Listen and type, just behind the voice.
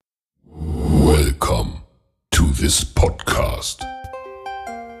this podcast.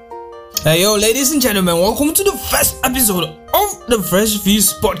 Hey yo, ladies and gentlemen, welcome to the first episode of the Fresh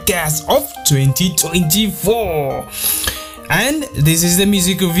Views podcast of 2024. And this is the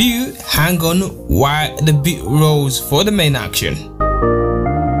music review. Hang on while the beat rolls for the main action.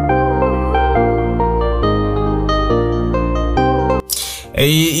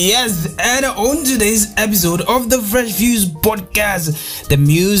 Yes, and on today's episode of the Fresh Views podcast, the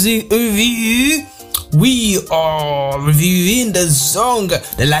music review, we are reviewing the song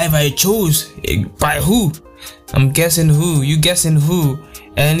The Life I Chose by who? I'm guessing who, you guessing who?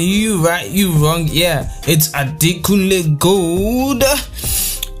 And you right, you wrong, yeah, it's Adekunle Gold.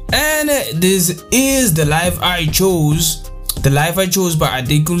 And this is The Life I Chose. The Life I Chose by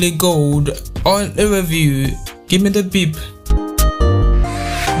Adekunle Gold on the review. Give me the beep.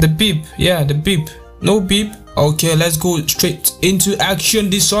 The beep, yeah, the beep. No beep. Okay, let's go straight into action.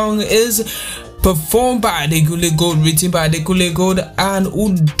 This song is performed by Adekunle Gold, written by Adekunle Gold and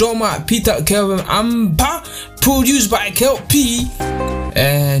Udoma Peter Kelvin Ampa, produced by Kel-P.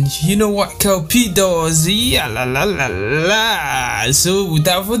 And you know what Kel-P does? Yeah, la la la la. So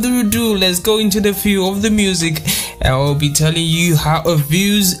without further ado, let's go into the feel of the music. I will be telling you how it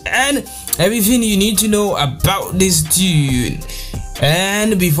feels and everything you need to know about this tune.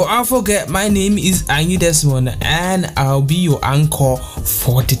 And before I forget, my name is Anyu Desmond and I'll be your anchor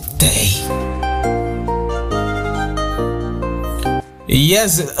for the day.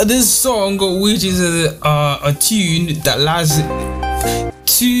 Yes, this song, which is a tune that lasts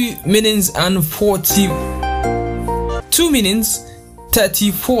 2 minutes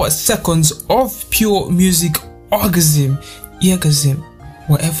 34 seconds of pure music orgasm,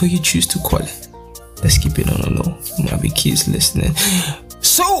 whatever you choose to call it. Let's keep it on the low. Might be kids listening.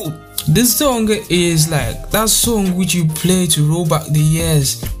 So this song is like that song which you play to roll back the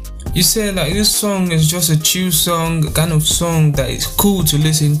years. You say like this song is just a chill song, kind of song that is cool to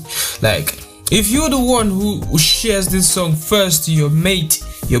listen. Like if you're the one who shares this song first to your mate,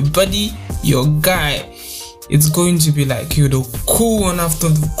 your buddy, your guy, it's going to be like you're the cool one after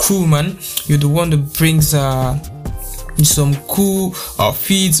the crew, man. You're the one that brings some cool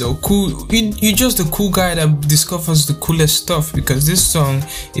feeds or cool. You're just the cool guy that discovers the coolest stuff, because this song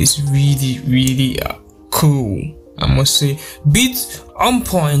is really cool. I must say, beats on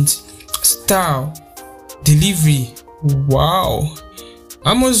point, style, delivery, wow.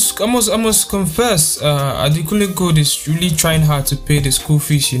 I must confess, Adekunle Gold is really trying hard to pay the school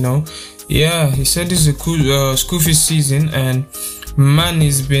fees, you know. Yeah, he said this is a cool school fees season, and man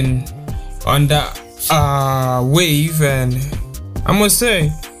has been on that wave, and I must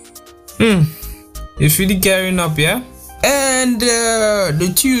say, it's really gearing up, yeah. And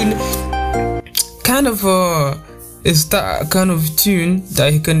the tune kind of is that kind of tune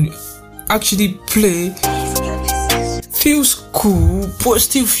that he can actually play. Feels cool, but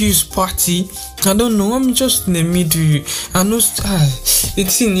still feels party. I don't know, I'm just in the middle. I know the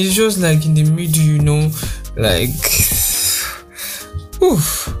thing is just like in the middle, you know, like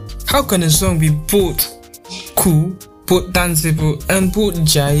oof. How can a song be both cool, both danceable, and both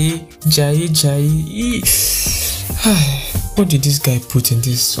jai? What did this guy put in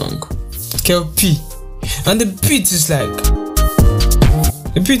this song? Kel-P. And the beat is like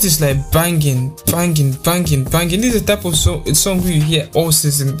banging. This is the type of song we hear all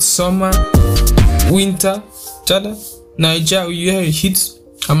season. Summer, winter, Jada, Niger, you hear it hits,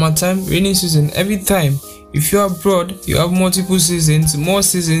 Hammertime, rainy season, every time. If you're abroad, you have multiple seasons, more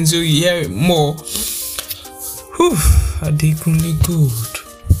seasons, so you hear it more. Whew, Adekunle Gold.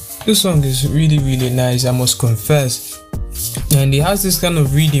 This song is really nice, I must confess. And it has this kind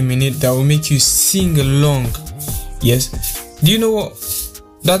of rhythm in it that will make you sing along. Yes. Do you know what?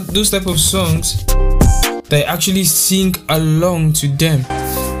 Those type of songs, they actually sing along to them.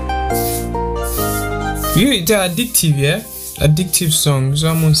 They're addictive, yeah? Addictive songs. So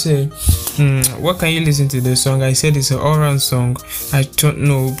I'm gonna say, what can you listen to the song? I said it's an all-round song. I don't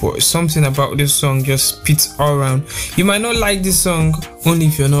know, but something about this song just spits all around. You might not like this song only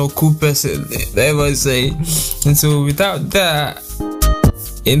if you're not a cool person, they will say. And so without that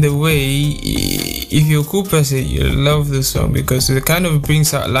in the way, if you're a cool person, you love this song, because it kind of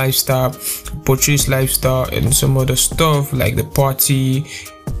brings out lifestyle, portrays lifestyle and some other stuff like the party.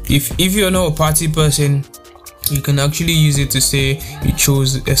 If you're not a party person, you can actually use it to say you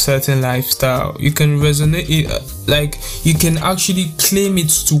chose a certain lifestyle. You can resonate it, like you can actually claim it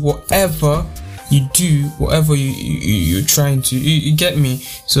to whatever you do, whatever you're trying to. You get me?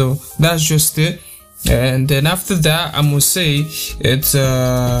 So that's just it. And then after that, I must say it's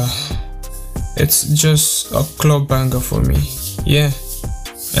just a club banger for me. Yeah,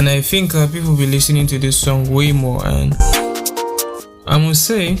 and I think people will be listening to this song way more. And I must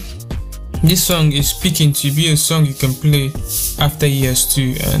say, this song is speaking to be a song you can play after years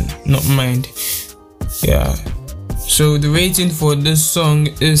too and not mind. Yeah. So the rating for this song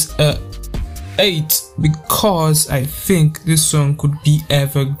is a 8 because I think this song could be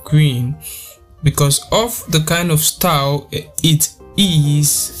evergreen because of the kind of style it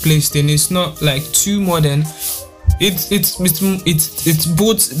is placed in. It's not like too modern. It's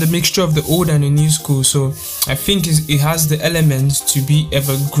both the mixture of the old and the new school. So I think it has the elements to be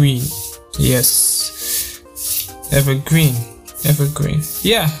evergreen. Yes, evergreen.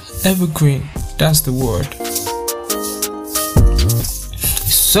 Yeah, evergreen. That's the word.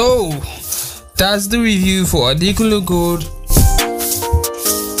 So that's the review for Adekunle Gold,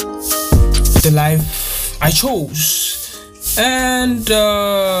 the life I chose. And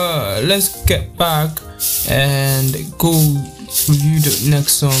let's get back and go review the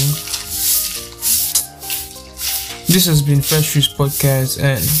next song. This has been Fresh Fruits Podcast,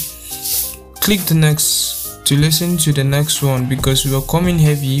 and click the next to listen to the next one because we are coming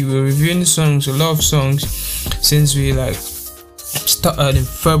heavy. We're reviewing songs, a lot of songs, since we started in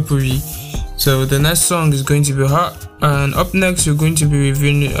February. So the next song is going to be hot, and up next we're going to be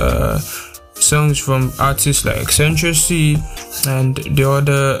reviewing songs from artists like Eccentricity and the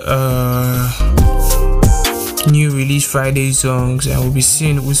other new release Friday songs, and we'll be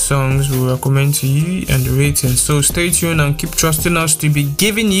seeing which songs we'll recommend to you and the ratings. So stay tuned and keep trusting us to be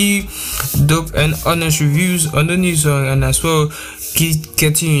giving you dope and honest reviews on the new song, and as well keep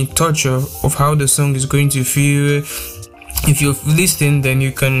getting in touch of how the song is going to feel. If you're listening, then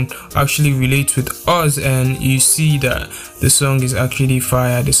you can actually relate with us and you see that the song is actually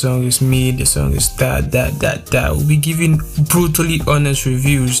fire, the song is made, the song is that. We'll be giving brutally honest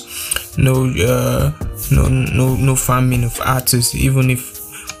reviews. No farming of artists. Even if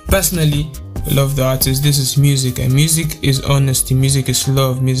personally I love the artist, this is music, and music is honesty, music is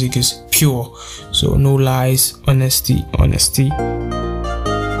love, music is pure. So no lies, honesty.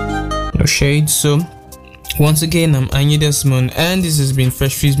 No shade. So once again, I'm Anya Desmond, and this has been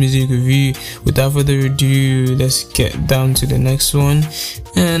Fresh Fruits Music Review. Without further ado, let's get down to the next one.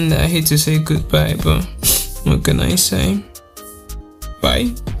 And I hate to say goodbye, but what can I say?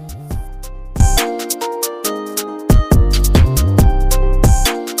 Bye.